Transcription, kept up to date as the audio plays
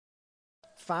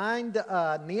find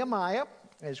Nehemiah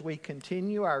as we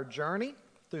continue our journey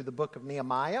through the book of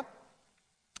Nehemiah.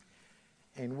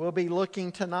 And we'll be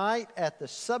looking tonight at the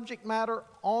subject matter,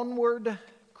 Onward,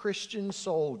 Christian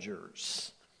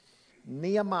Soldiers.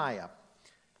 Nehemiah.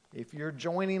 If you're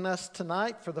joining us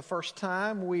tonight for the first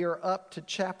time, we are up to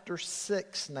chapter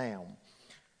 6 now.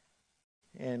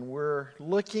 And we're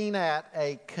looking at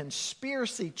a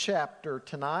conspiracy chapter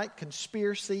tonight,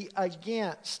 conspiracy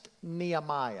against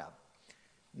Nehemiah.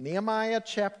 Nehemiah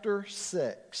chapter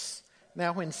 6.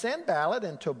 Now when Sanballat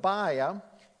and Tobiah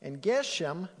and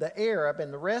Geshem the Arab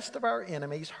and the rest of our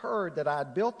enemies heard that I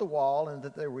had built the wall and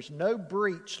that there was no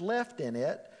breach left in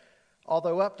it,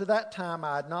 although up to that time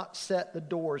I had not set the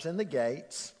doors and the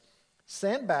gates,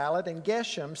 Sanballat and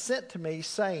Geshem sent to me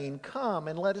saying, "Come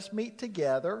and let us meet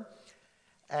together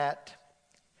at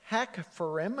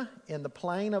Hakkephirim in the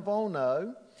plain of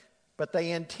Ono," but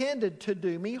they intended to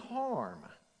do me harm.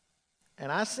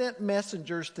 And I sent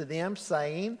messengers to them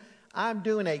saying, "I'm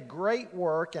doing a great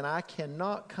work and I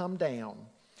cannot come down.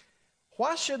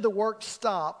 Why should the work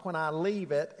stop when I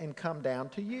leave it and come down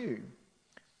to you?"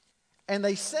 And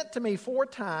they sent to me 4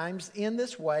 times in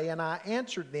this way, and I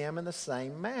answered them in the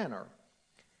same manner.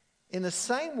 In the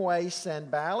same way,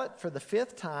 Sanballat, for the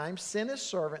 5th time, sent his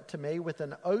servant to me with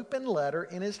an open letter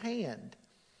in his hand.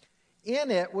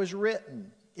 In it was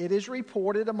written, "It is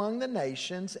reported among the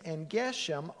nations," and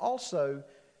Geshem also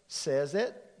says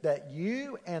it, "that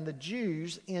you and the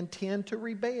Jews intend to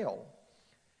rebel.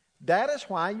 That is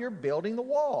why you're building the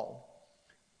wall.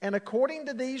 And according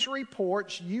to these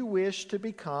reports, you wish to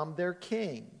become their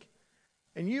king.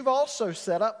 And you've also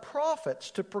set up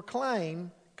prophets to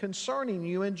proclaim concerning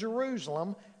you in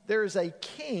Jerusalem, there is a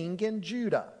king in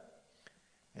Judah.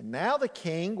 And now the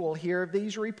king will hear of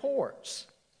these reports.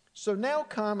 So now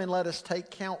come and let us take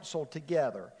counsel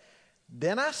together."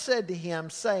 Then I said to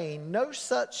him, saying, "No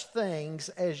such things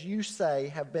as you say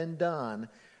have been done,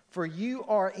 for you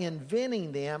are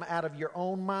inventing them out of your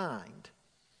own mind.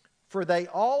 For they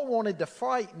all wanted to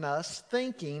frighten us,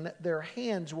 thinking their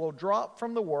hands will drop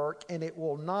from the work and it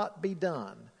will not be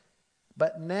done.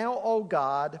 But now, O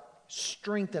God,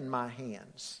 strengthen my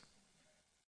hands."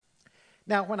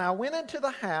 Now when I went into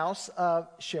the house of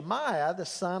Shemaiah, the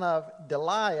son of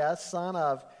Delaiah, son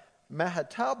of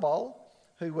Mehetabel,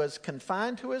 who was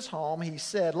confined to his home, he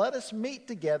said, "Let us meet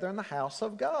together in the house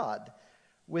of God,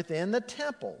 within the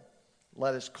temple.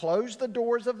 Let us close the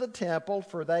doors of the temple,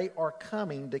 for they are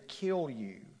coming to kill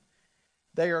you.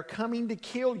 They are coming to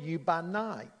kill you by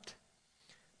night."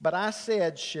 But I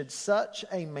said, "Should such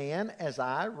a man as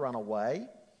I run away?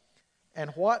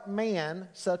 And what man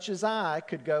such as I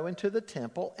could go into the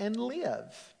temple and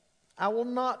live? I will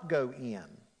not go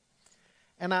in."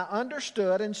 And I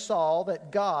understood and saw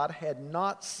that God had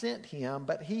not sent him,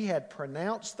 but he had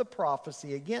pronounced the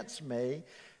prophecy against me,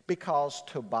 because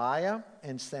Tobiah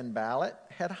and Sanballat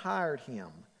had hired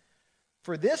him.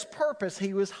 For this purpose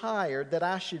he was hired, that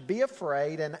I should be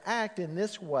afraid and act in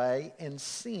this way and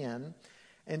sin,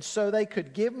 and so they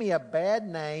could give me a bad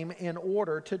name in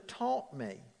order to taunt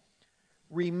me.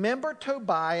 Remember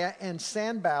Tobiah and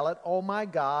Sanballat, O my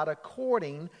God,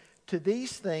 according to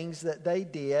these things that they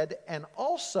did, and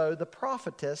also the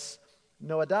prophetess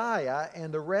Noadiah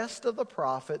and the rest of the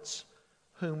prophets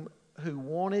who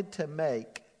wanted to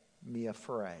make me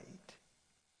afraid.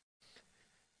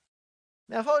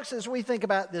 Now, folks, as we think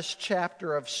about this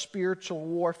chapter of spiritual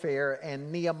warfare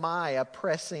and Nehemiah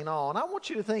pressing on, I want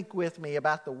you to think with me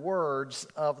about the words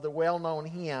of the well-known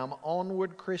hymn,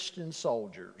 "Onward, Christian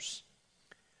Soldiers."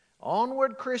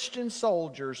 Onward, Christian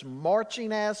soldiers,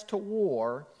 marching as to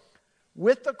war,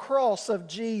 with the cross of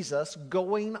Jesus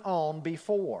going on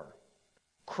before.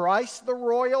 Christ the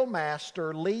royal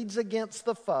master leads against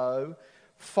the foe,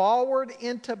 forward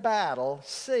into battle,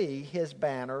 see his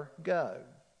banner go.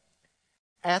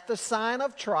 At the sign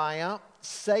of triumph,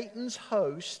 Satan's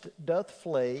host doth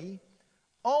flee.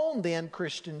 On then,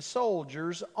 Christian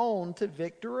soldiers, on to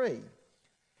victory.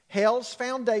 Hell's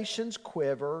foundations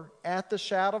quiver at the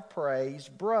shout of praise.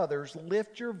 Brothers,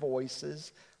 lift your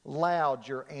voices, loud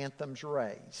your anthems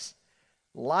raise.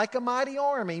 Like a mighty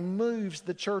army moves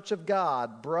the church of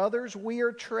God. Brothers, we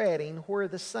are treading where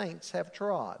the saints have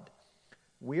trod.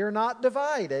 We are not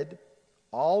divided,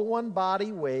 all one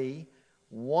body we,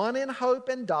 one in hope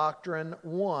and doctrine,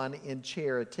 one in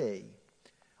charity.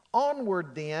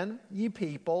 Onward then, ye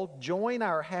people, join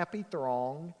our happy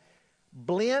throng.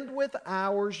 Blend with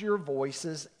ours your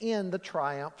voices in the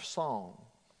triumph song.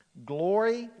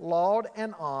 Glory, laud,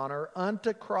 and honor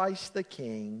unto Christ the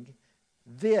King.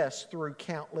 This through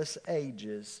countless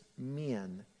ages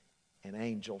men and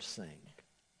angels sing.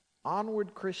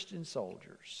 Onward, Christian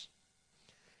soldiers.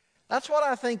 That's what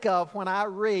I think of when I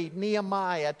read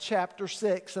Nehemiah chapter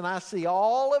 6 and I see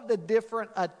all of the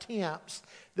different attempts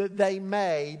that they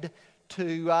made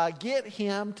to get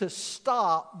him to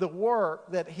stop the work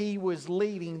that he was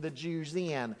leading the Jews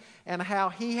in, and how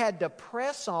he had to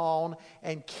press on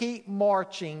and keep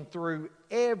marching through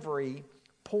every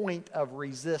point of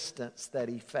resistance that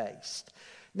he faced.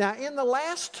 Now, in the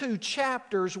last 2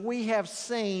 chapters, we have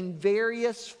seen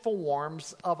various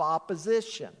forms of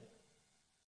opposition.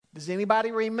 Does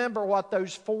anybody remember what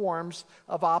those forms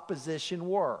of opposition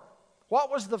were? What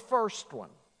was the first one?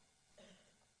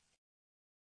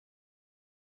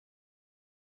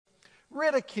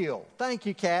 Ridicule. Thank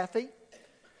you, Kathy.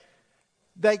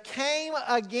 They came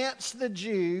against the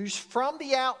Jews from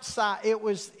the outside. It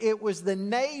was the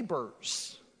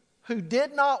neighbors who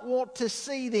did not want to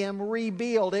see them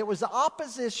rebuild. It was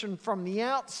opposition from the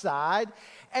outside,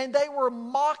 and they were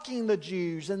mocking the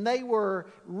Jews, and they were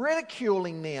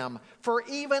ridiculing them for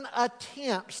even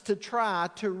attempts to try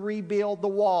to rebuild the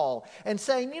wall, and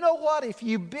saying, you know what, if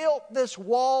you built this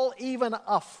wall, even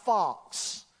a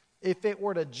fox, if it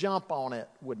were to jump on it,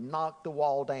 would knock the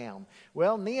wall down.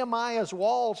 Well, Nehemiah's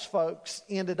walls, folks,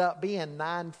 ended up being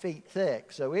 9 feet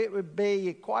thick. So it would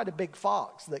be quite a big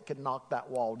fox that could knock that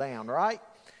wall down, right?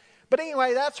 But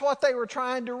anyway, that's what they were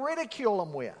trying to ridicule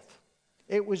him with.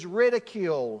 It was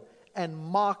ridicule and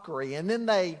mockery. And then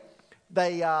they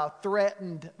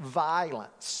threatened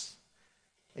violence.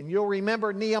 And you'll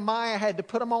remember Nehemiah had to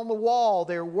put them on the wall.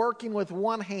 They're working with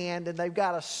one hand, and they've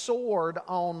got a sword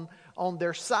on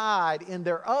their side in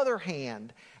their other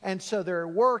hand. And so they're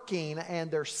working,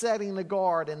 and they're setting the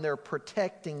guard, and they're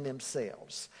protecting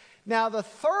themselves. Now, the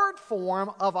third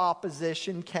form of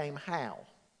opposition came how?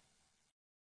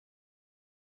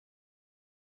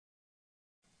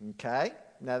 Okay,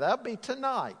 now that'll be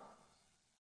tonight.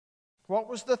 What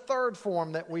was the third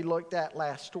form that we looked at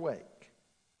last week?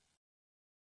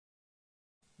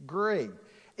 Greed.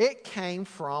 It came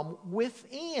from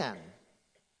within.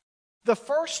 The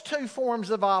first 2 forms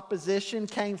of opposition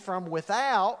came from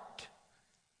without.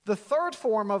 The third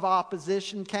form of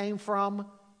opposition came from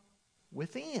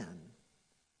within.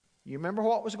 You remember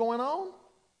what was going on?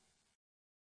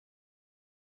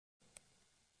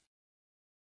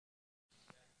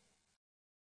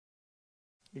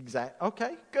 Exactly.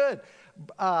 Okay, good.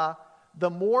 The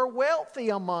more wealthy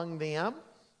among them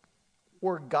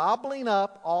were gobbling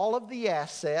up all of the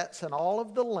assets and all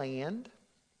of the land,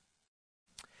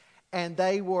 and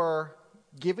they were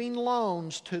giving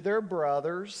loans to their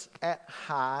brothers at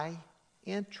high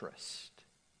interest.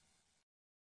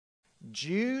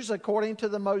 Jews, according to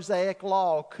the Mosaic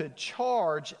law, could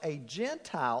charge a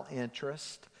Gentile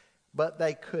interest, but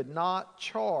they could not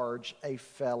charge a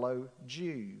fellow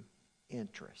Jew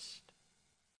interest.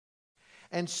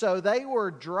 And so they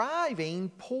were driving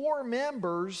poor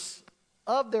members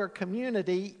of their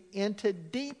community into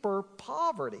deeper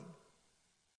poverty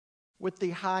with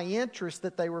the high interest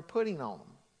that they were putting on them.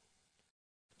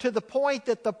 To the point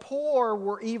that the poor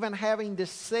were even having to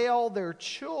sell their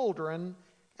children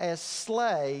as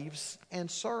slaves and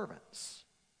servants.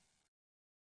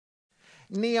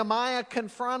 Nehemiah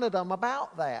confronted them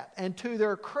about that, and to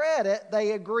their credit,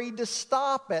 they agreed to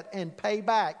stop it and pay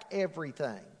back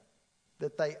everything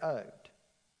that they owed.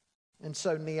 And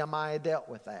so Nehemiah dealt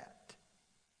with that.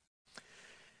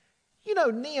 You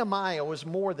know, Nehemiah was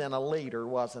more than a leader,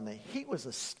 wasn't he? He was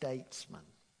a statesman.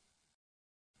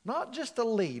 Not just a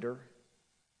leader,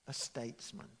 a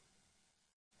statesman.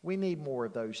 We need more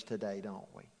of those today, don't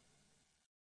we?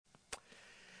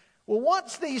 Well,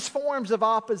 once these forms of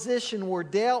opposition were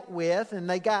dealt with and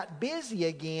they got busy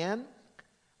again,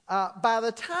 by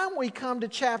the time we come to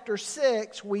chapter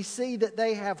 6, we see that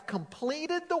they have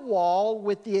completed the wall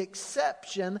with the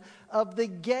exception of the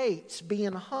gates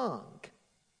being hung.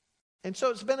 And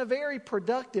so it's been a very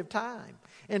productive time.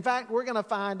 In fact, we're going to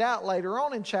find out later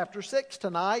on in chapter 6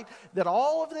 tonight that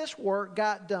all of this work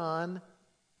got done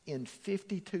in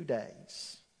 52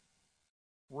 days.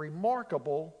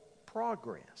 Remarkable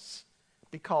progress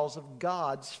because of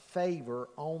God's favor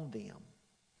on them.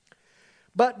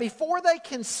 But before they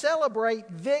can celebrate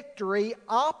victory,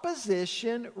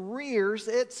 opposition rears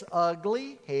its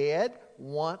ugly head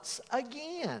once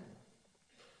again.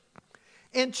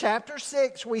 In chapter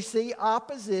 6, we see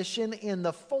opposition in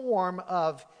the form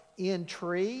of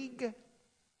intrigue,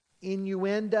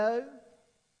 innuendo,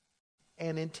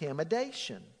 and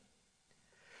intimidation.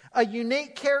 A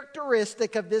unique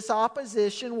characteristic of this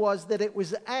opposition was that it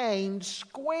was aimed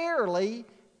squarely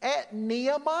at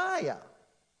Nehemiah.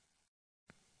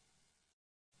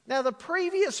 Now, the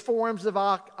previous forms of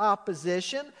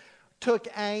opposition took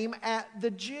aim at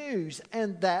the Jews,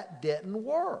 and that didn't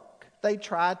work. they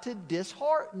tried to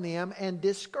dishearten them and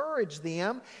discourage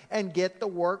them and get the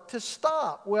work to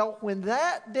stop. Well, when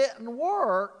that didn't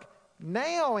work,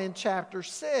 now in chapter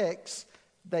 6,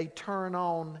 they turn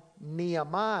on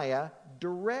Nehemiah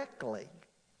directly.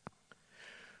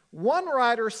 One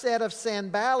writer said of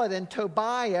Sanballat and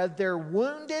Tobiah, their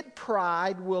wounded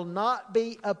pride will not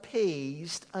be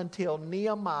appeased until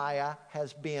Nehemiah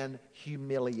has been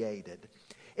humiliated.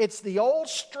 It's the old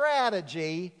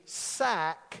strategy,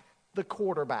 sack the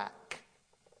quarterback.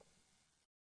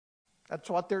 That's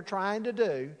what they're trying to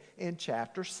do in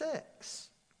chapter 6.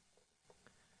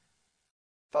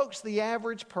 Folks, the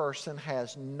average person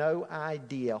has no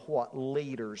idea what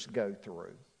leaders go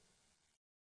through.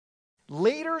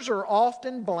 Leaders are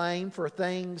often blamed for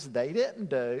things they didn't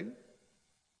do,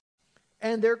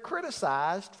 and they're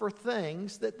criticized for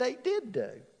things that they did do.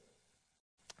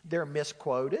 They're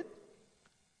misquoted.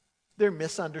 They're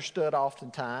misunderstood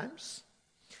oftentimes.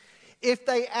 If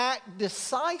they act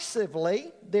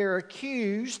decisively, they're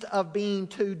accused of being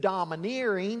too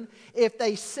domineering. If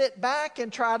they sit back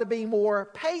and try to be more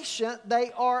patient,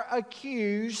 they are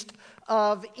accused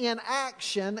of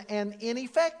inaction and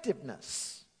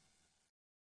ineffectiveness.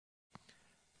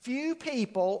 Few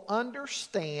people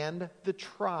understand the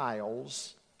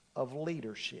trials of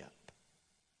leadership.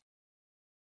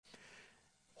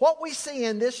 What we see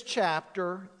in this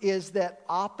chapter is that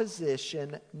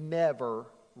opposition never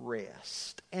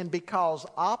rests. And because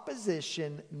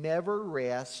opposition never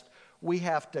rests, we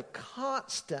have to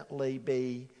constantly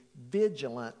be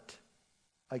vigilant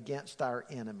against our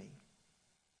enemy.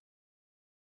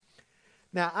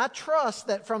 Now, I trust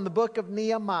that from the book of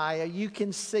Nehemiah, you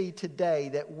can see today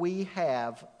that we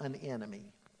have an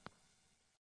enemy.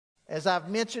 As I've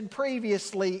mentioned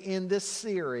previously in this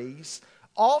series,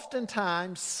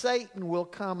 oftentimes Satan will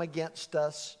come against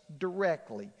us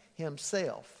directly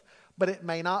himself. But it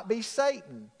may not be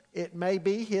Satan. It may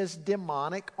be his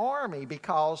demonic army,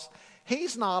 because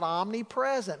he's not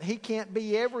omnipresent. He can't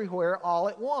be everywhere all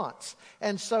at once.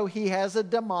 And so he has a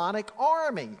demonic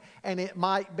army. And it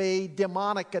might be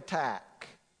demonic attack.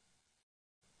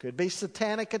 Could be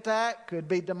satanic attack. Could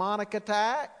be demonic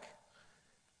attack.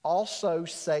 Also,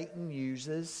 Satan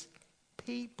uses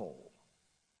people.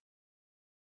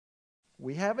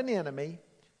 We have an enemy,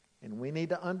 and we need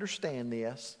to understand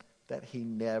this, that he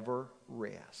never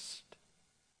rests.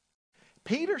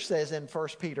 Peter says in 1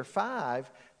 Peter 5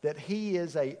 that he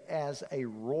is as a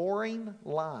roaring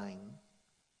lion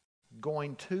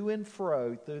going to and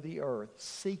fro through the earth,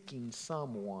 seeking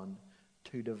someone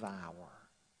to devour.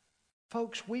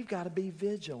 Folks, we've got to be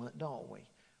vigilant, don't we?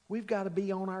 We've got to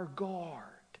be on our guard.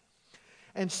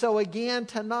 And so again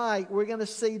tonight, we're going to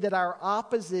see that our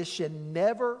opposition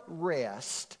never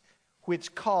rests,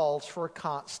 which calls for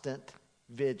constant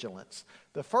vigilance.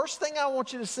 The first thing I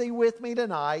want you to see with me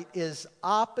tonight is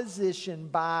opposition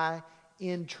by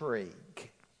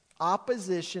intrigue.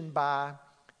 Opposition by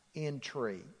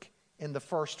intrigue in the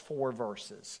first 4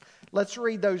 verses. Let's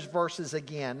read those verses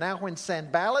again. Now when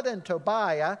Sanballat and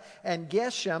Tobiah and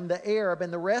Geshem the Arab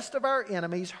and the rest of our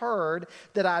enemies heard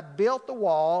that I'd built the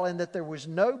wall and that there was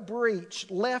no breach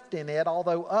left in it,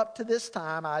 although up to this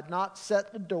time I had not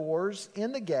set the doors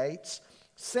in the gates,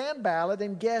 Sanballat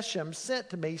and Geshem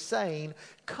sent to me, saying,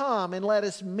 "Come and let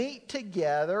us meet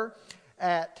together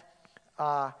at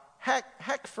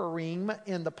Hakpharim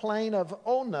in the plain of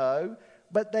Ono,"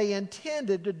 but they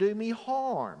intended to do me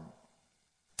harm.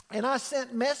 And I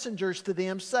sent messengers to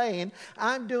them, saying,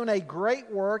 "I'm doing a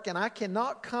great work, and I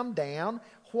cannot come down.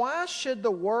 Why should the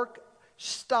work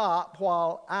stop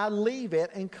while I leave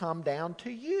it and come down to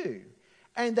you?"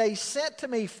 And they sent to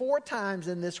me 4 times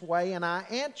in this way, and I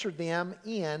answered them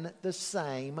in the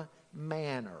same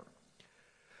manner.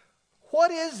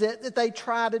 What is it that they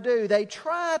try to do? They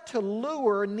try to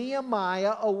lure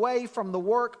Nehemiah away from the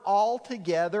work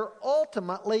altogether,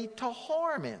 ultimately to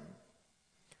harm him.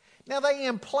 Now they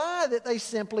imply that they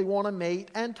simply want to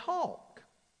meet and talk.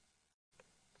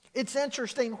 It's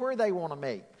interesting where they want to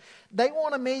meet. They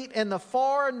want to meet in the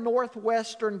far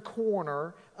northwestern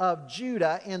corner of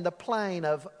Judah in the plain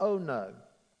of Ono.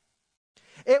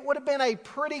 It would have been a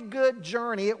pretty good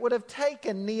journey. It would have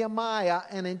taken Nehemiah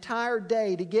an entire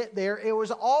day to get there. It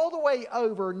was all the way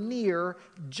over near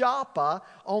Joppa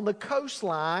on the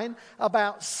coastline,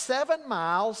 about 7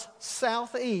 miles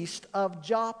southeast of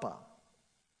Joppa.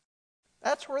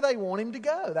 That's where they want him to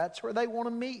go. That's where they want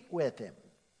to meet with him.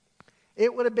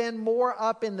 It would have been more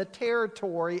up in the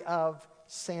territory of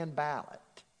Sanballat.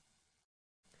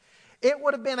 It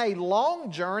would have been a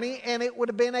long journey, and it would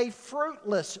have been a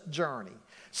fruitless journey.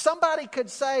 Somebody could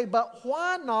say, but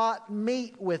why not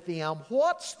meet with them?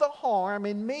 What's the harm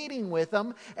in meeting with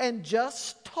them and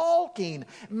just talking?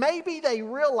 Maybe they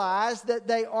realize that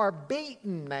they are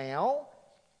beaten now,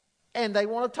 and they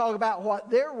want to talk about what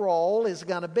their role is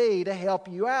going to be to help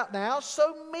you out now,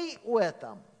 so meet with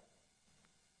them.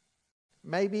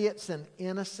 Maybe it's an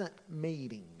innocent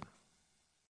meeting.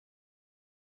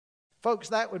 Folks,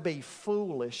 that would be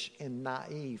foolish and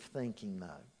naive thinking, though.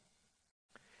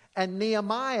 And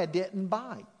Nehemiah didn't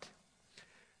bite.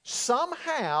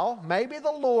 Somehow, maybe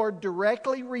the Lord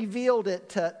directly revealed it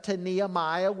to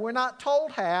Nehemiah. We're not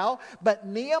told how, but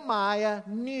Nehemiah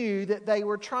knew that they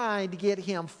were trying to get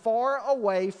him far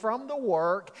away from the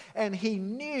work, and he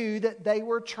knew that they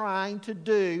were trying to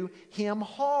do him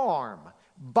harm,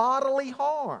 bodily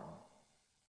harm.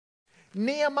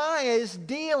 Nehemiah is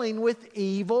dealing with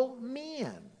evil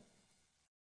men.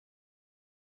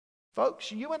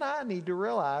 Folks, you and I need to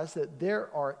realize that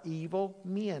there are evil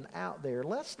men out there.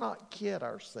 Let's not kid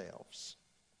ourselves.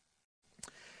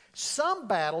 Some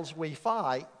battles we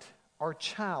fight are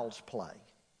child's play.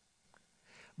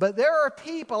 But there are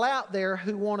people out there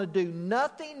who want to do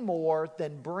nothing more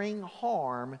than bring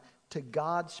harm to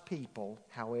God's people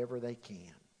however they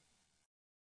can.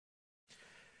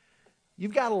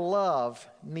 You've got to love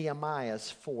Nehemiah's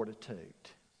fortitude.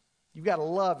 You've got to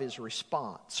love his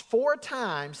response. 4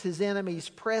 times his enemies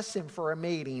press him for a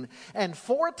meeting, and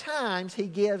 4 times he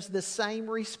gives the same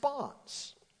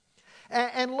response.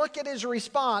 And look at his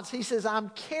response. He says, I'm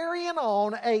carrying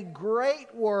on a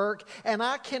great work, and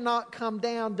I cannot come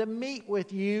down to meet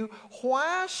with you.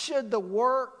 Why should the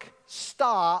work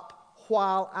stop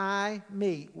while I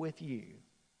meet with you?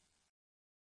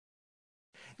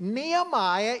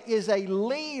 Nehemiah is a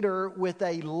leader with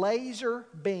a laser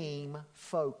beam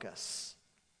focus.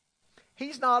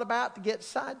 He's not about to get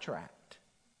sidetracked.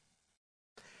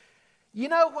 You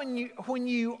know, when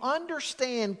you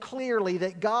understand clearly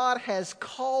that God has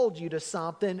called you to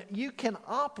something, you can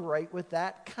operate with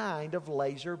that kind of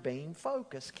laser beam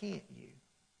focus, can't you?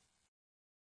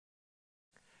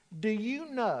 Do you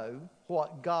know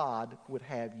what God would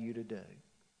have you to do?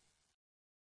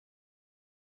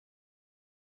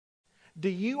 Do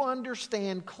you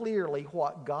understand clearly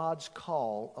what God's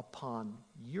call upon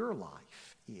your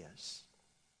life is?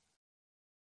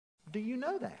 Do you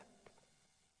know that?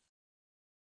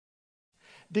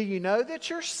 Do you know that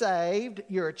you're saved,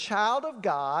 you're a child of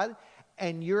God,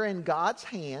 and you're in God's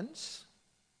hands?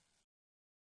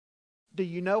 Do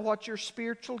you know what your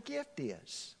spiritual gift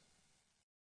is?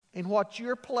 And what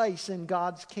your place in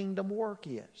God's kingdom work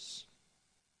is?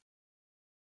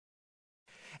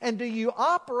 And do you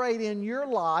operate in your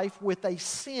life with a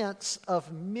sense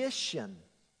of mission,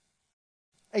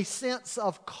 a sense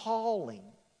of calling?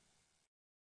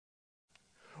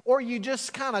 Or you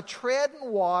just kind of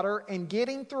treading water and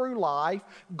getting through life,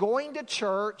 going to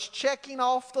church, checking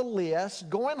off the list,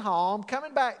 going home,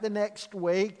 coming back the next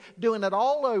week, doing it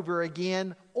all over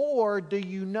again? Or do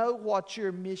you know what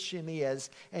your mission is,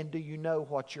 and do you know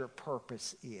what your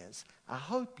purpose is? I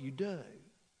hope you do.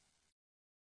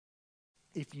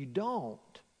 If you don't,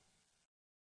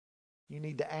 you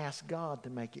need to ask God to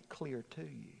make it clear to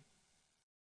you.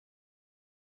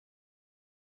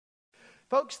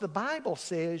 Folks, the Bible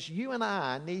says you and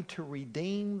I need to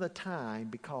redeem the time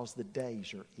because the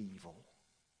days are evil.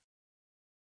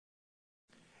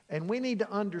 And we need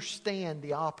to understand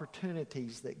the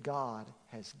opportunities that God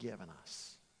has given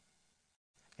us.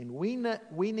 And we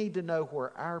need to know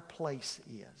where our place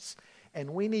is.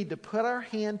 And we need to put our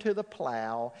hand to the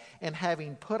plow, and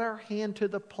having put our hand to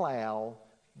the plow,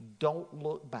 don't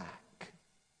look back.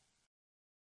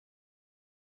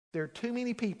 There are too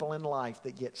many people in life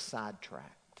that get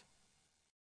sidetracked.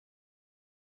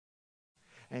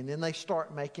 And then they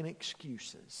start making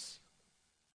excuses.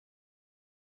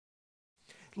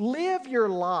 Live your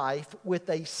life with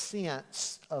a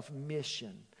sense of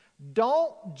mission.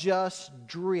 Don't just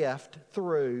drift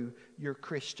through your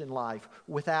Christian life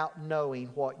without knowing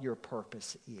what your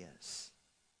purpose is.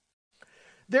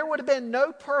 There would have been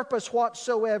no purpose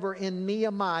whatsoever in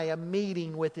Nehemiah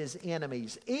meeting with his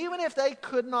enemies. Even if they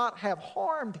could not have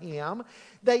harmed him,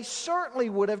 they certainly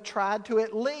would have tried to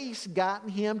at least gotten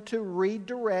him to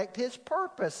redirect his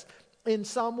purpose in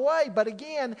some way. But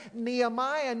again,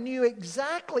 Nehemiah knew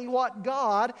exactly what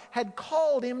God had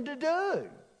called him to do.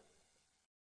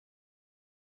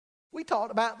 We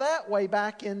talked about that way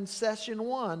back in session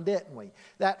 1, didn't we?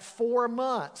 That 4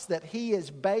 months that he is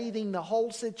bathing the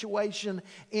whole situation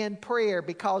in prayer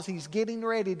because he's getting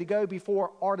ready to go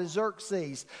before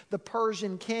Artaxerxes, the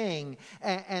Persian king,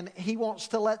 and he wants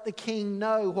to let the king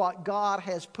know what God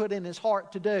has put in his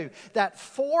heart to do. That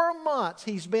 4 months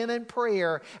he's been in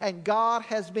prayer, and God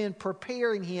has been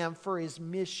preparing him for his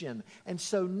mission. And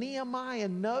so Nehemiah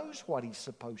knows what he's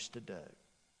supposed to do.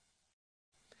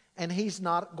 And he's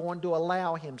not going to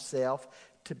allow himself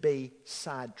to be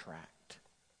sidetracked.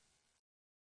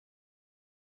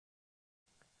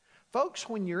 Folks,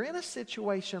 when you're in a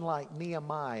situation like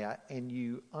Nehemiah and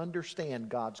you understand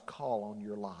God's call on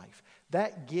your life,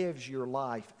 that gives your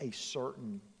life a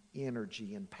certain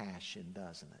energy and passion,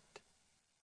 doesn't it?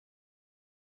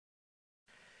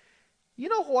 You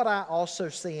know what I also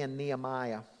see in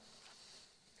Nehemiah?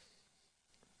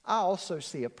 I also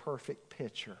see a perfect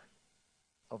picture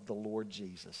of the Lord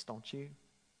Jesus, don't you?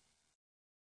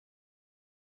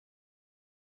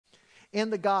 In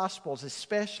the Gospels,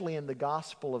 especially in the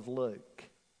Gospel of Luke,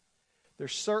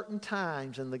 there's certain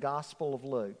times in the Gospel of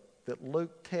Luke that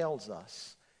Luke tells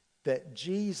us that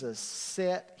Jesus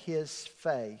set his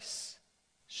face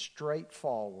straight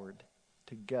forward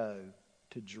to go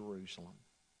to Jerusalem.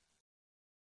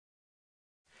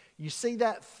 You see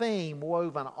that theme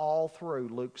woven all through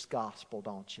Luke's Gospel,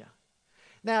 don't you?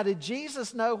 Now, did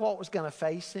Jesus know what was going to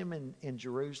face him in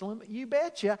Jerusalem? You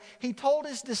betcha. He told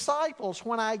his disciples,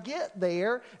 when I get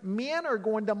there, men are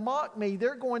going to mock me.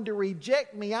 They're going to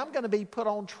reject me. I'm going to be put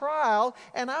on trial,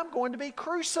 and I'm going to be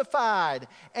crucified.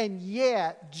 And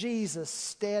yet, Jesus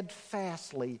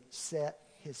steadfastly set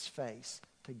his face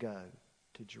to go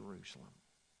to Jerusalem,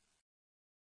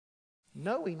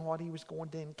 knowing what he was going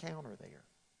to encounter there.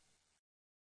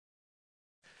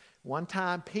 One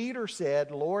time Peter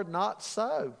said, Lord, not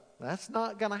so. That's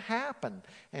not going to happen.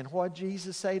 And what did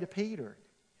Jesus say to Peter?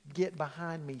 Get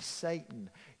behind me, Satan.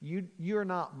 You're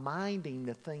not minding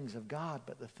the things of God,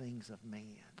 but the things of man.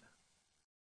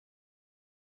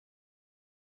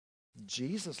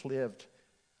 Jesus lived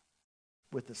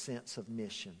with a sense of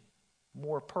mission,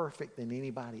 more perfect than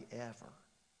anybody ever.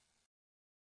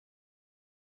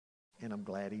 And I'm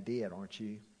glad he did, aren't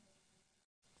you?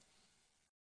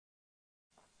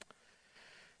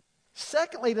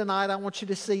 Secondly, tonight I want you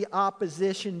to see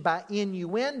opposition by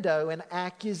innuendo and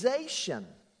accusation.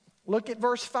 Look at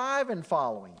verse 5 and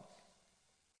following.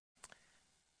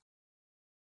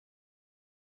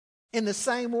 In the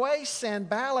same way,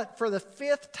 Sanballat for the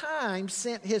 5th time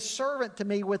sent his servant to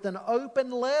me with an open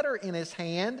letter in his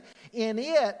hand. In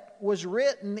it was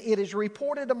written, it is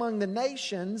reported among the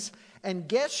nations, and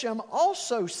Geshem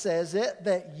also says it,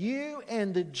 that you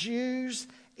and the Jews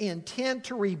intend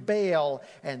to rebel,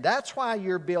 and that's why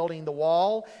you're building the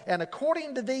wall. And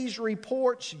according to these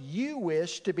reports, you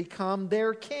wish to become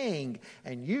their king.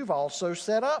 And you've also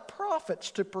set up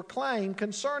prophets to proclaim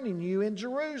concerning you in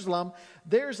Jerusalem,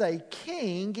 there's a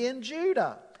king in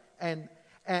Judah. And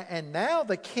now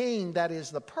the king, that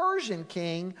is the Persian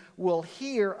king, will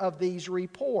hear of these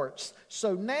reports.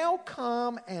 So now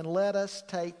come and let us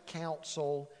take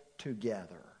counsel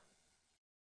together.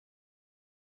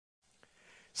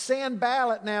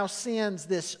 Sanballat now sends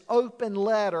this open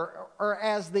letter, or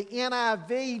as the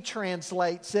NIV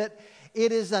translates it,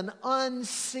 it is an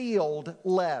unsealed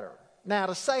letter. Now,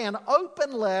 to say an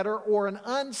open letter or an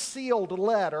unsealed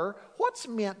letter, what's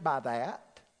meant by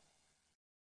that?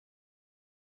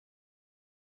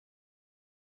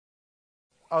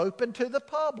 Open to the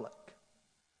public.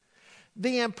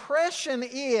 The impression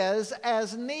is,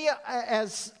 as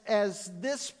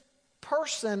this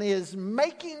person is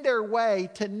making their way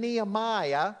to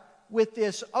Nehemiah with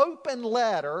this open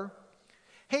letter,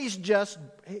 he's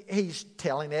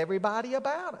telling everybody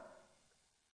about it.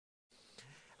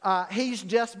 He's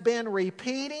just been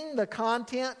repeating the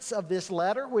contents of this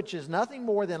letter, which is nothing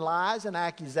more than lies and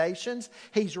accusations.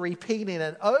 He's repeating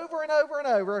it over and over and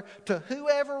over to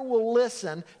whoever will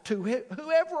listen, to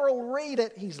whoever will read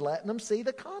it. He's letting them see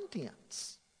the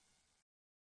contents.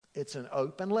 It's an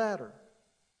open letter.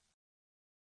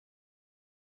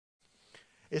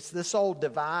 It's this old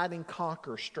divide and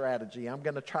conquer strategy. I'm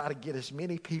going to try to get as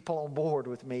many people on board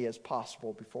with me as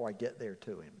possible before I get there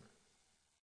to him.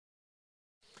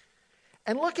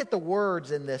 And look at the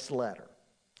words in this letter.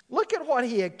 Look at what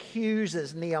he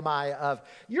accuses Nehemiah of.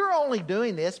 You're only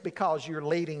doing this because you're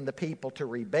leading the people to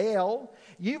rebel.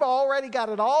 You've already got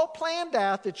it all planned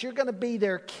out that you're going to be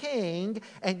their king,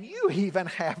 and you even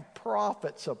have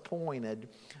prophets appointed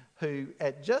who,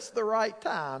 at just the right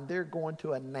time, they're going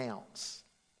to announce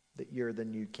that you're the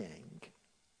new king.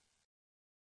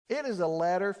 It is a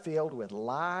letter filled with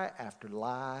lie after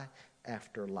lie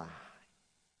after lie.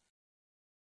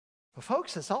 Well,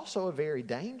 folks, it's also a very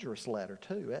dangerous letter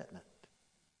too, isn't it?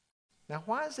 Now,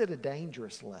 why is it a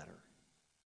dangerous letter?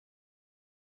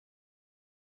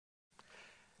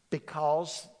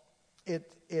 Because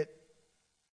it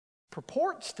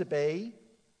purports to be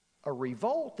a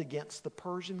revolt against the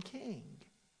Persian king.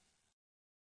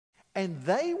 And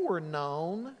they were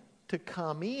known to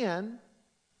come in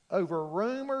over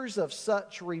rumors of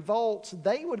such revolts.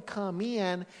 They would come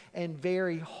in and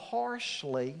very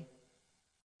harshly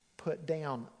put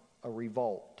down a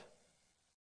revolt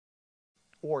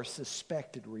or a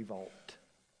suspected revolt.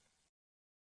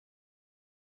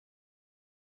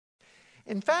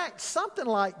 In fact, something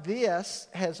like this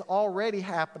has already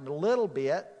happened a little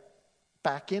bit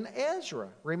back in Ezra.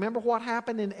 Remember what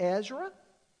happened in Ezra?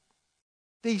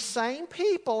 These same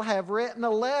people have written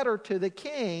a letter to the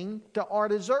king, to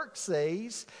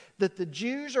Artaxerxes, that the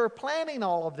Jews are planning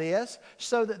all of this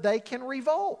so that they can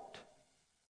revolt.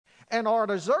 And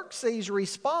Artaxerxes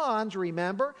responds,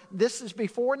 remember, this is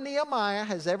before Nehemiah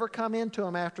has ever come into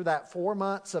him after that 4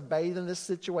 months of bathing this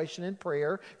situation in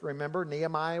prayer. Remember,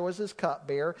 Nehemiah was his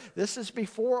cupbearer. This is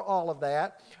before all of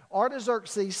that.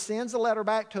 Artaxerxes sends a letter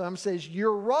back to him, says,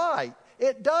 you're right.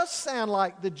 It does sound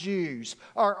like the Jews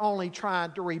are only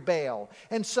trying to rebel.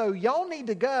 And so y'all need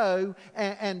to go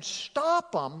and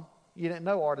stop them. You didn't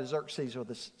know Artaxerxes was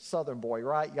the southern boy,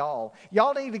 right, y'all?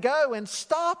 Y'all need to go and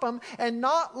stop them and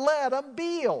not let them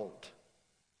build.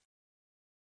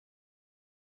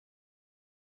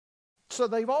 So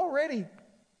they've already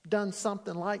done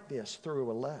something like this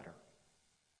through a letter.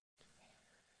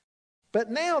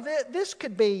 But now this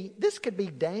could be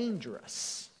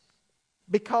dangerous.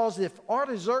 Because if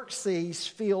Artaxerxes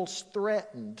feels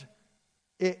threatened,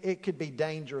 it could be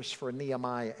dangerous for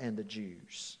Nehemiah and the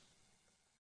Jews.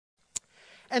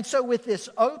 And so with this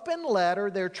open letter,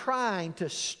 they're trying to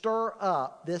stir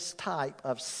up this type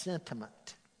of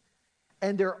sentiment.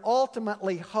 And they're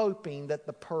ultimately hoping that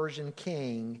the Persian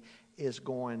king is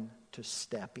going to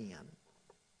step in.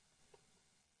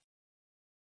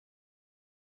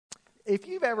 If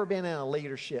you've ever been in a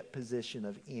leadership position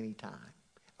of any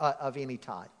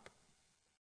type,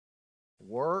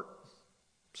 work,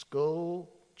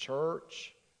 school,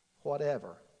 church,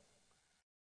 whatever,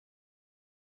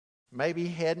 maybe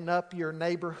heading up your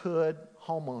neighborhood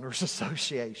homeowners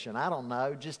association, I don't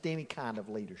know, just any kind of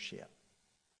leadership,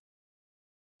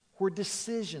 where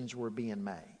decisions were being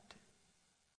made.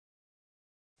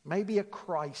 Maybe a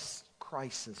crisis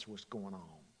was going on.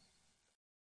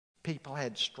 People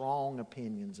had strong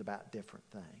opinions about different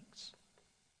things.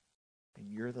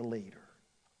 And you're the leader.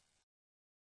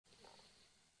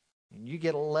 And you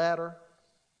get a letter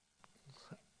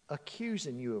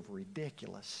accusing you of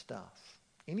ridiculous stuff.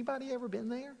 Anybody ever been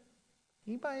there?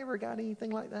 Anybody ever got anything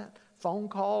like that? Phone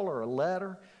call or a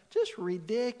letter? Just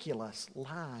ridiculous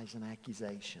lies and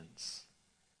accusations.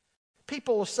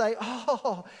 People will say,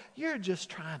 oh, you're just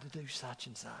trying to do such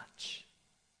and such.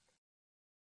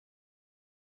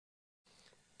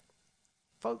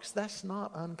 Folks, that's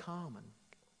not uncommon.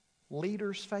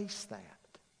 Leaders face that.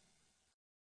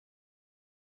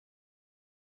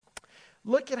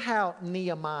 Look at how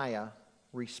Nehemiah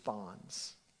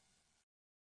responds.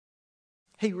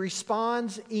 He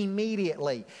responds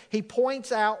immediately. He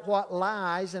points out what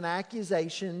lies and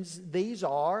accusations these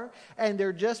are, and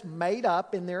they're just made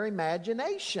up in their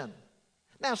imagination.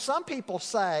 Now, some people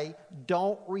say,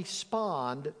 don't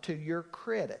respond to your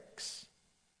critics.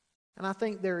 And I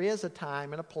think there is a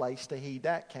time and a place to heed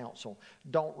that counsel.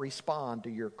 Don't respond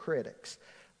to your critics.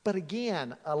 But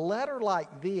again, a letter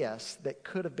like this that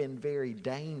could have been very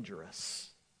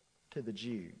dangerous to the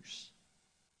Jews,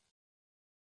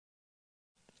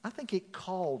 I think it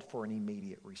called for an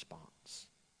immediate response.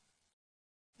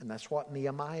 And that's what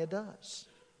Nehemiah does.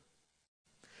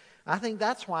 I think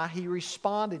that's why he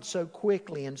responded so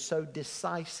quickly and so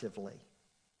decisively.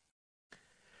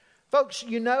 Folks,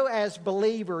 you know, as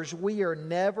believers, we are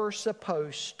never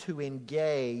supposed to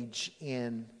engage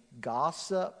in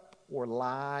gossip or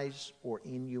lies or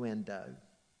innuendo.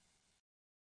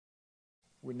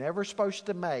 We're never supposed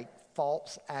to make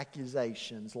false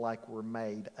accusations like were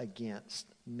made against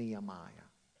Nehemiah.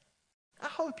 I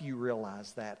hope you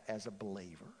realize that as a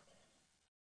believer.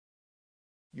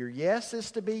 Your yes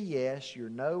is to be yes, your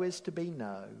no is to be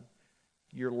no.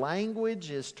 Your language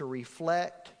is to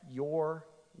reflect your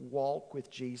walk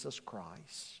with Jesus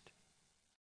Christ.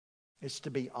 It's to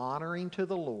be honoring to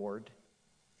the Lord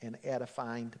and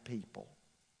edifying to people.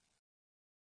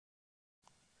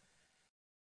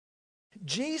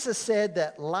 Jesus said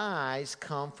that lies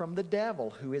come from the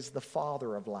devil, who is the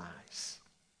father of lies.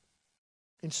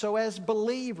 And so as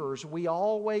believers, we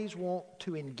always want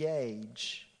to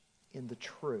engage in the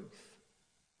truth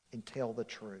and tell the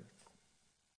truth.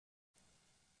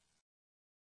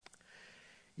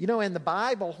 You know, in the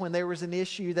Bible, when there was an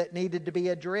issue that needed to be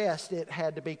addressed, it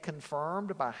had to be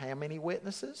confirmed by how many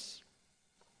witnesses?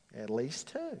 At least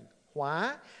 2.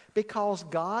 Why? Because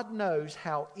God knows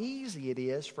how easy it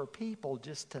is for people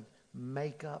just to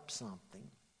make up something.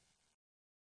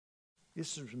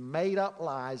 This was made up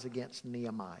lies against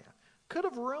Nehemiah. Could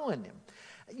have ruined him.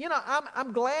 You know,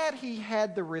 I'm glad he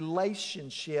had the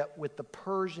relationship with the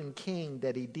Persian king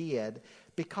that he did,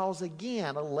 because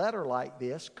again, a letter like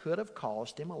this could have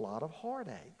caused him a lot of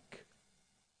heartache.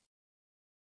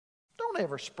 Don't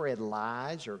ever spread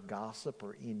lies or gossip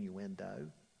or innuendo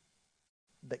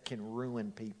that can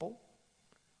ruin people.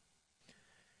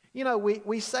 You know,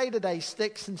 we say today,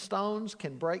 sticks and stones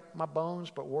can break my bones,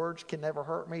 but words can never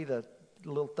hurt me. The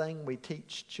little thing we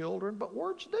teach children, but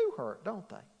words do hurt, don't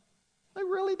they? They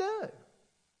really do.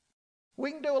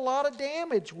 We can do a lot of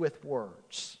damage with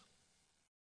words.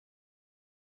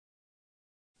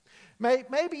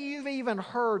 Maybe you've even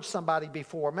heard somebody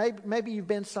before. Maybe you've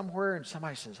been somewhere and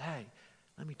somebody says, hey,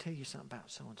 let me tell you something about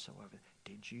so-and-so over there.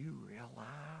 Did you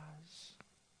realize?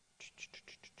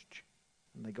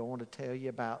 And they go on to tell you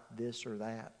about this or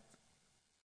that.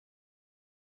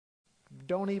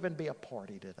 Don't even be a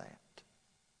party to that.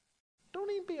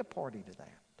 Don't even be a party to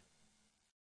that.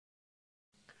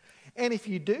 And if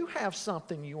you do have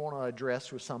something you want to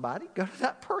address with somebody, go to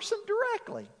that person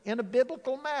directly in a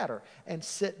biblical matter and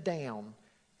sit down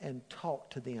and talk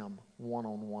to them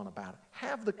one-on-one about it.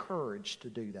 Have the courage to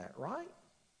do that, right?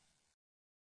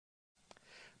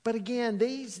 But again,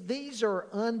 these are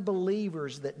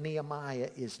unbelievers that Nehemiah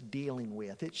is dealing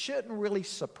with. It shouldn't really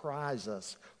surprise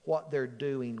us what they're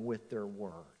doing with their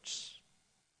words.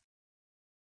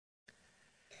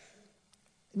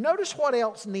 Notice what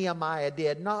else Nehemiah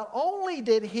did. Not only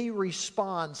did he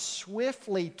respond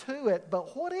swiftly to it,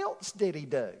 but what else did he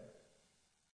do?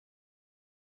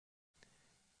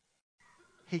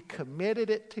 He committed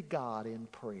it to God in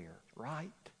prayer, right?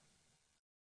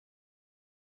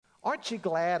 Aren't you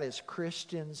glad as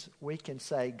Christians we can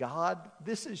say, God,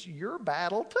 this is your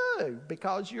battle too,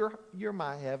 because you're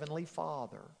my heavenly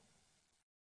Father.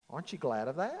 Aren't you glad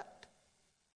of that?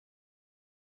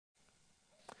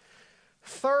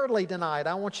 Thirdly tonight,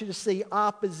 I want you to see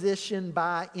opposition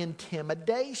by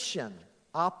intimidation.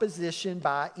 Opposition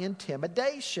by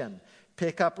intimidation.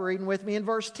 Pick up reading with me in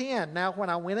verse 10. Now when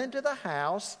I went into the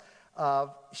house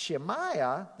of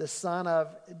Shemaiah, the son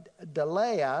of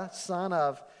Delaiah, son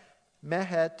of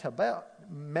Mehetabel,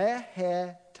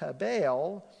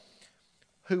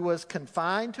 who was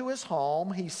confined to his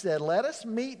home, he said, let us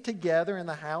meet together in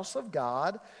the house of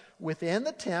God. Within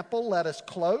the temple, let us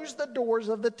close the doors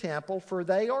of the temple, for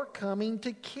they are coming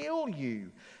to kill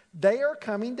you. They are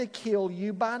coming to kill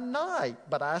you by night.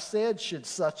 But I said, should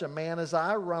such a man as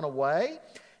I run away?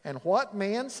 And what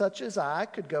man such as I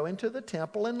could go into the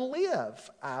temple and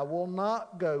live? I will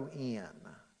not go in.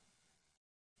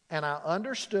 And I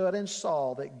understood and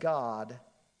saw that God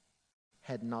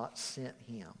had not sent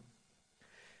him.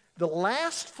 The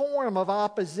last form of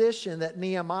opposition that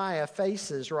Nehemiah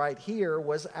faces right here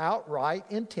was outright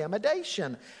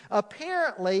intimidation.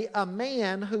 Apparently, a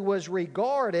man who was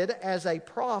regarded as a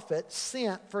prophet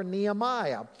sent for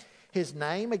Nehemiah. His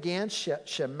name, again,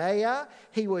 Shemaiah.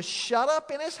 He was shut up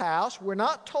in his house. We're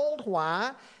not told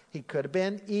why. He could have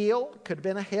been ill, could have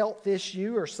been a health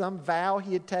issue or some vow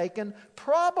he had taken.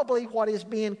 Probably what is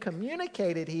being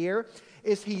communicated here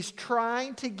is he's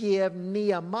trying to give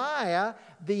Nehemiah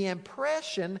the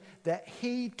impression that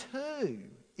he too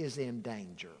is in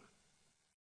danger.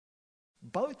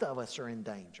 Both of us are in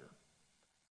danger.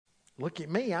 Look at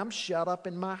me, I'm shut up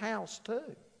in my house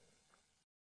too.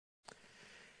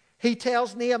 He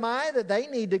tells Nehemiah that they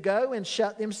need to go and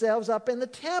shut themselves up in the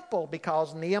temple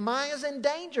because Nehemiah is in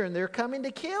danger and they're coming to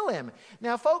kill him.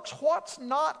 Now, folks, what's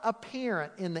not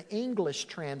apparent in the English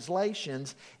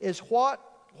translations is what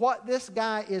this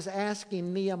guy is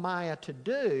asking Nehemiah to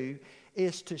do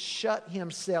is to shut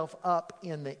himself up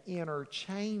in the inner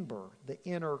chamber, the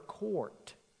inner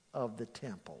court of the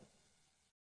temple,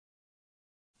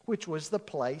 which was the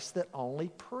place that only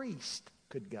priests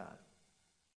could go.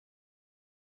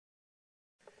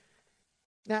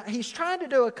 Now, he's trying to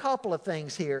do a couple of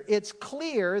things here. It's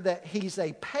clear that he's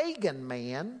a pagan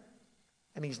man,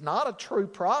 and he's not a true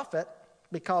prophet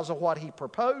because of what he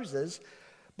proposes.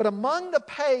 But among the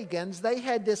pagans, they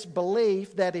had this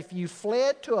belief that if you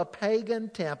fled to a pagan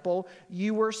temple,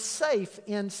 you were safe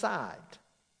inside.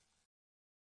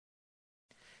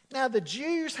 Now, the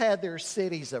Jews had their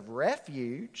cities of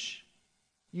refuge.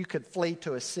 You could flee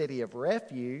to a city of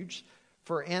refuge.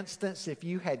 For instance, if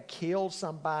you had killed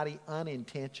somebody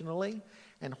unintentionally,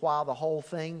 and while the whole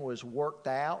thing was worked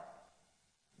out,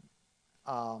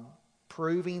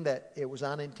 proving that it was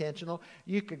unintentional,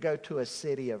 you could go to a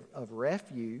city of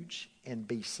refuge and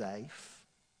be safe.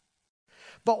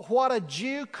 But what a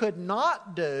Jew could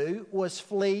not do was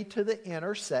flee to the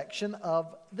intersection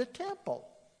of the temple.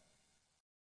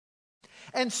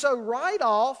 And so right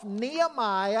off,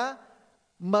 Nehemiah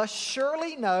must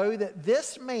surely know that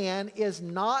this man is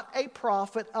not a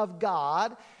prophet of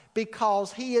God,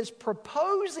 because he is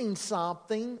proposing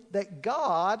something that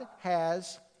God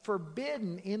has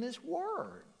forbidden in His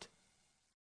Word.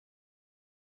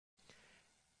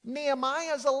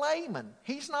 Nehemiah is a layman.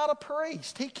 He's not a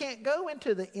priest. He can't go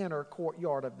into the inner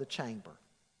courtyard of the chamber.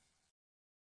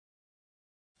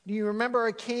 Do you remember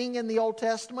a king in the Old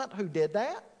Testament who did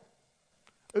that?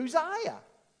 Uzziah.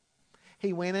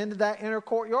 He went into that inner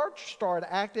courtyard,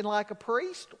 started acting like a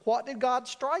priest. What did God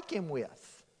strike him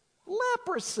with?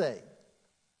 Leprosy.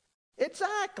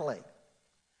 Exactly.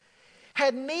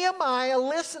 Had Nehemiah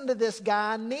listened to this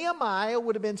guy, Nehemiah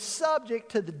would have been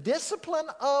subject to the discipline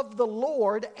of the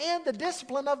Lord and the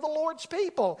discipline of the Lord's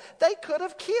people. They could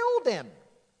have killed him.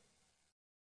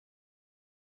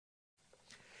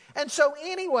 And so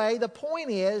anyway, the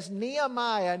point is,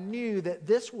 Nehemiah knew that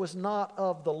this was not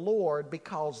of the Lord,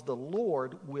 because the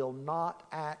Lord will not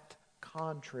act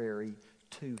contrary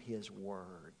to His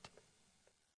Word.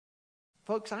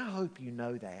 Folks, I hope you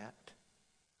know that.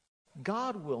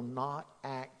 God will not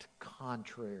act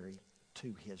contrary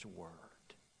to His Word.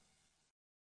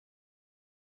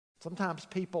 Sometimes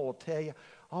people will tell you,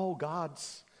 oh,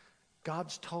 God's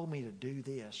told me to do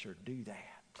this or do that.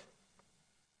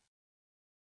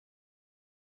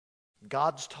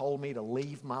 God's told me to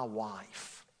leave my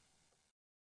wife.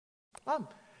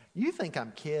 You think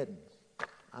I'm kidding.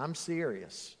 I'm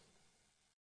serious.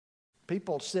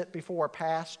 People sit before a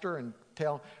pastor and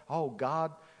tell, oh,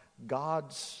 God's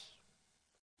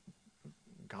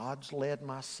led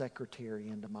my secretary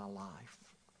into my life.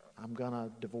 I'm going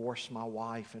to divorce my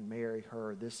wife and marry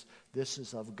her. This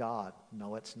is of God.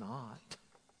 No, it's not.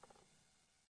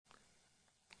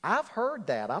 I've heard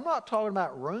that. I'm not talking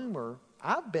about rumor.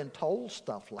 I've been told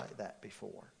stuff like that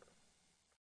before.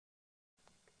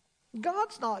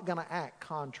 God's not going to act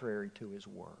contrary to His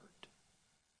Word.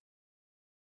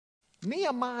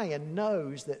 Nehemiah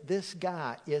knows that this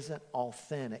guy isn't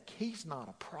authentic. He's not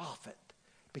a prophet,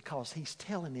 because he's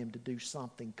telling him to do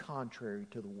something contrary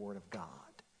to the Word of God.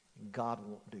 And God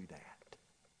won't do that.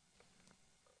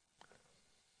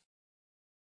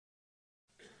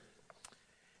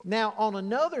 Now, on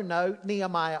another note,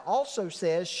 Nehemiah also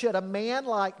says, should a man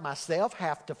like myself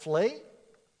have to flee?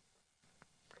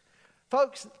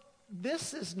 Folks,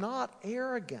 this is not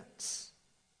arrogance.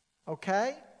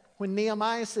 Okay? When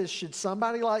Nehemiah says, should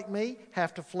somebody like me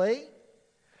have to flee?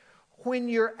 When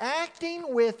you're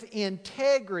acting with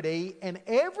integrity and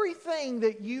everything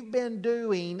that you've been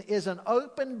doing is an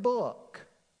open book,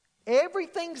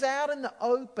 everything's out in the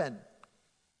open,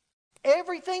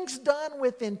 everything's done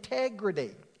with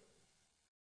integrity.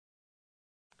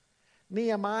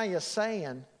 Nehemiah is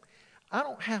saying, I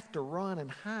don't have to run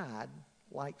and hide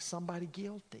like somebody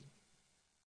guilty.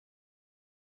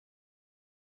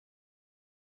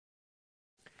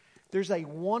 There's a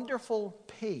wonderful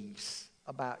peace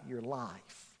about your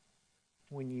life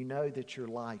when you know that your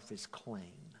life is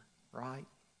clean, right?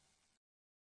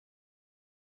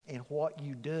 And what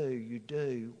you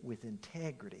do with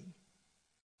integrity,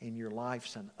 and your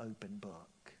life's an open book.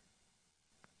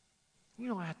 You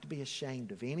don't have to be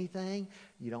ashamed of anything.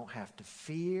 You don't have to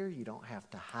fear. You don't have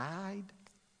to hide.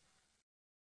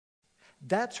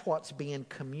 That's what's being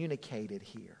communicated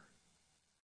here.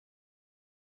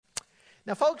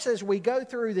 Now, folks, as we go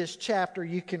through this chapter,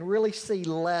 you can really see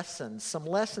some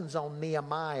lessons on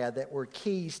Nehemiah that were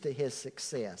keys to his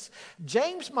success.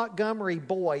 James Montgomery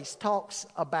Boyce talks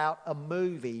about a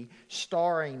movie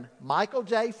starring Michael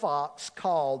J. Fox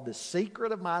called The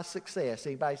Secret of My Success.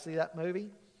 Anybody see that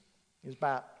movie? It's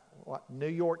about New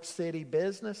York City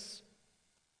business.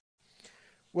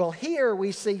 Well, here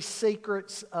we see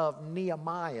secrets of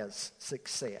Nehemiah's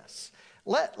success.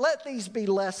 Let these be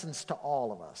lessons to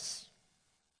all of us.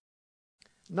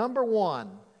 Number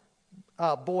one,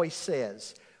 Boyce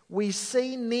says, we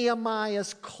see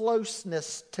Nehemiah's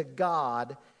closeness to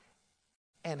God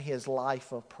and his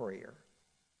life of prayer.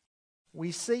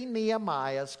 We see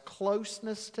Nehemiah's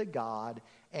closeness to God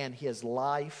and his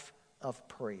life of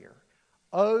prayer.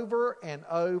 Over and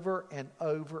over and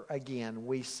over again,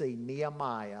 we see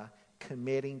Nehemiah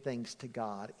committing things to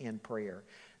God in prayer.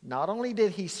 Not only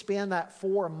did he spend that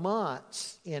 4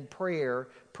 months in prayer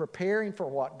preparing for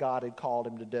what God had called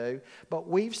him to do, but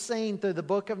we've seen through the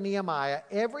book of Nehemiah,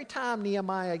 every time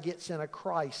Nehemiah gets in a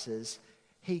crisis,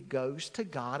 he goes to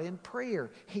God in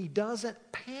prayer. He doesn't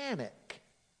panic.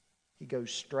 He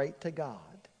goes straight to God.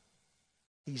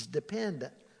 He's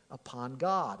dependent upon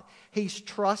God. He's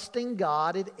trusting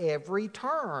God at every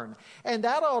turn. And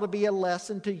that ought to be a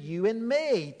lesson to you and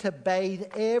me, to bathe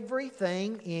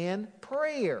everything in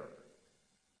prayer.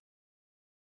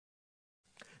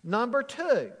 Number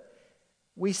 2,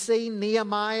 we see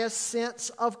Nehemiah's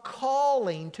sense of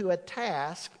calling to a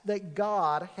task that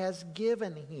God has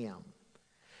given him.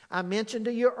 I mentioned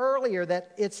to you earlier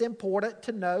that it's important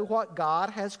to know what God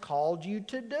has called you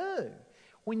to do.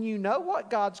 When you know what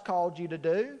God's called you to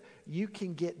do, you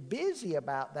can get busy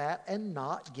about that and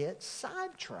not get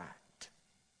sidetracked.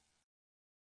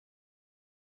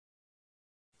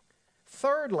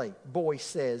 Thirdly, Boyce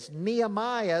says,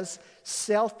 Nehemiah's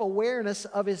self-awareness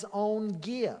of his own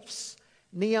gifts.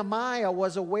 Nehemiah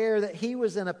was aware that he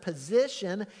was in a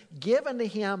position given to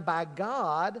him by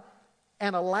God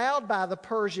and allowed by the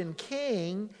Persian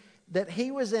king, that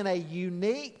he was in a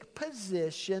unique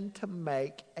position to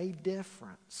make a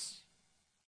difference.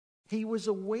 He was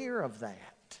aware of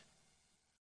that.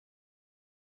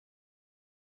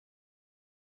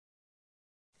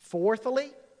 Fourthly,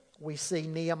 we see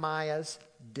Nehemiah's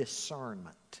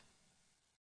discernment.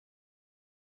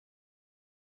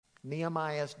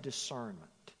 Nehemiah's discernment.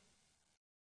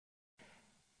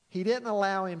 He didn't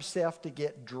allow himself to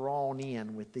get drawn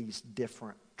in with these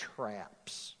different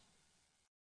traps.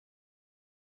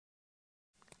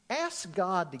 Ask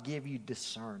God to give you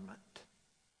discernment.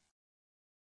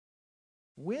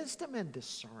 Wisdom and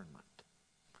discernment.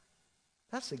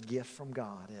 That's a gift from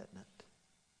God, isn't it?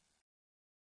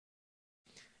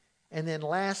 And then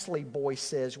lastly, Boyce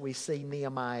says, we see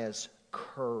Nehemiah's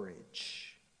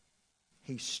courage.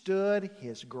 He stood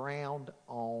his ground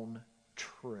on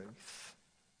truth.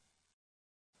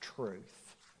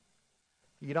 Truth.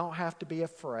 You don't have to be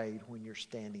afraid when you're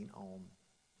standing on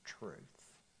truth.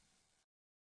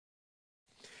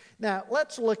 Now,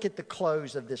 let's look at the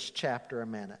close of this chapter a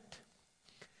minute.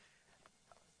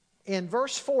 In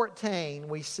verse 14,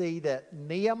 we see that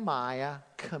Nehemiah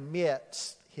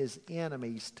commits his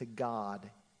enemies to God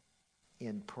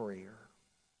in prayer.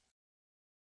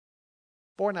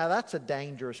 Boy, now that's a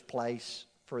dangerous place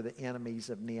for the enemies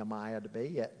of Nehemiah to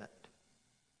be, isn't it?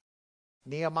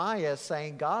 Nehemiah is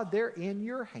saying, God, they're in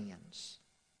your hands.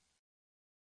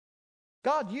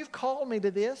 God, you've called me to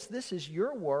this. This is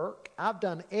your work. I've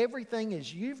done everything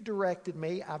as you've directed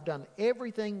me. I've done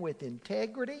everything with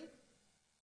integrity.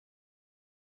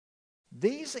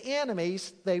 These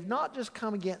enemies, they've not just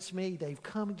come against me, they've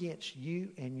come against you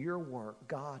and your work.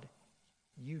 God,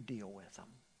 you deal with them.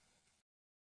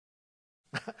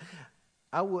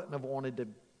 I wouldn't have wanted to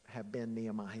have been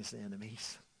Nehemiah's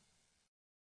enemies.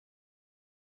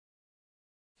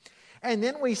 And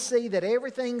then we see that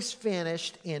everything's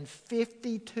finished in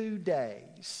 52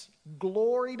 days.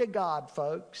 Glory to God,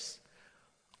 folks.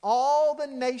 All the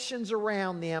nations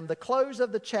around them, the close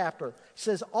of the chapter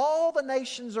says, all the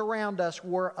nations around us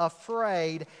were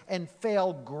afraid and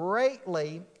fell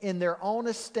greatly in their own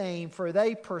esteem, for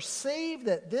they perceived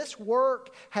that this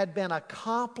work had been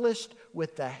accomplished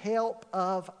with the help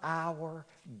of our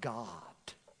God.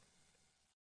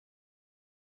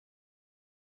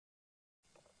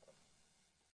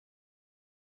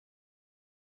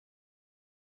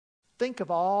 Think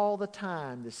of all the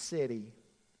time the city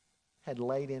had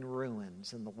laid in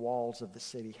ruins and the walls of the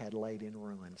city had laid in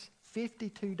ruins.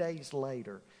 52 days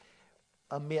later,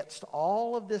 amidst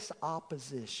all of this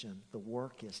opposition, the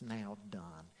work is now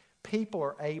done. People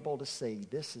are able to see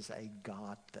this is a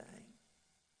God thing.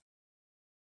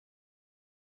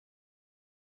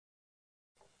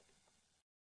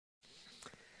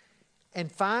 And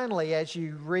finally, as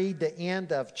you read the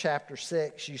end of chapter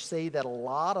 6, you see that a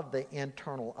lot of the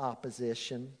internal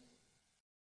opposition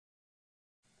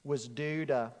was due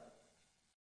to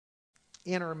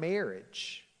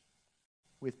intermarriage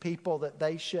with people that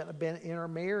they shouldn't have been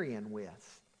intermarrying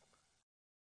with.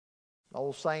 The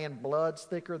old saying, blood's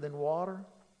thicker than water.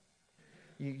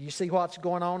 You see what's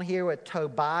going on here with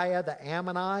Tobiah the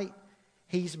Ammonite?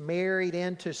 He's married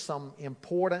into some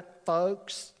important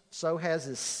folks. So has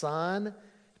his son,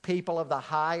 people of the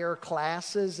higher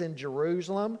classes in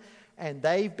Jerusalem, and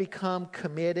they've become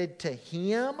committed to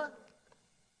him.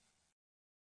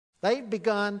 They've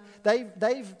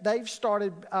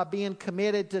started being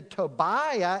committed to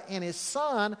Tobiah and his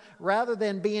son rather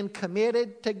than being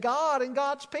committed to God and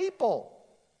God's people.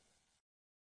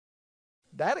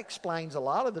 that explains a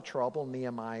lot of the trouble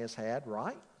Nehemiah's had,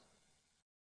 right?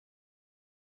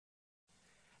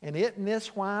 And isn't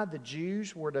this why the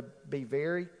Jews were to be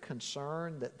very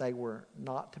concerned that they were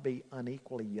not to be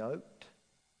unequally yoked?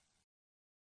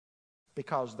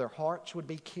 Because their hearts would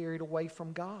be carried away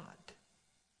from God.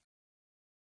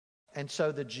 And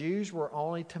so the Jews were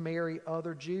only to marry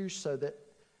other Jews so that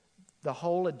the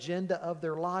whole agenda of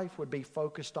their life would be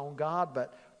focused on God.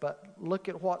 But look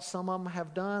at what some of them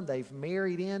have done. They've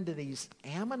married into these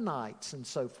Ammonites and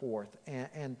so forth.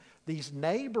 And these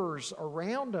neighbors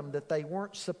around them that they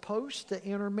weren't supposed to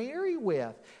intermarry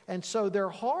with. And so their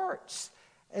hearts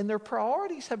and their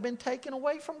priorities have been taken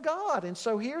away from God. And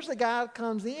so here's the guy that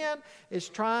comes in, is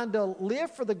trying to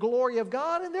live for the glory of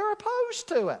God, and they're opposed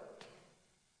to it.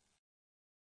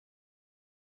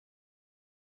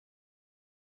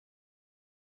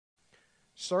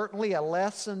 Certainly a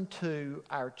lesson to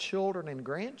our children and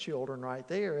grandchildren right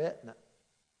there, isn't it?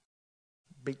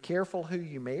 Be careful who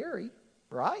you marry,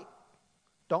 right?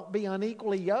 Don't be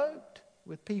unequally yoked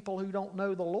with people who don't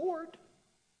know the Lord.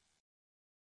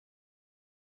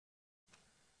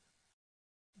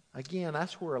 Again,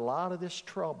 that's where a lot of this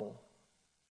trouble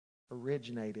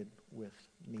originated with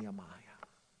Nehemiah.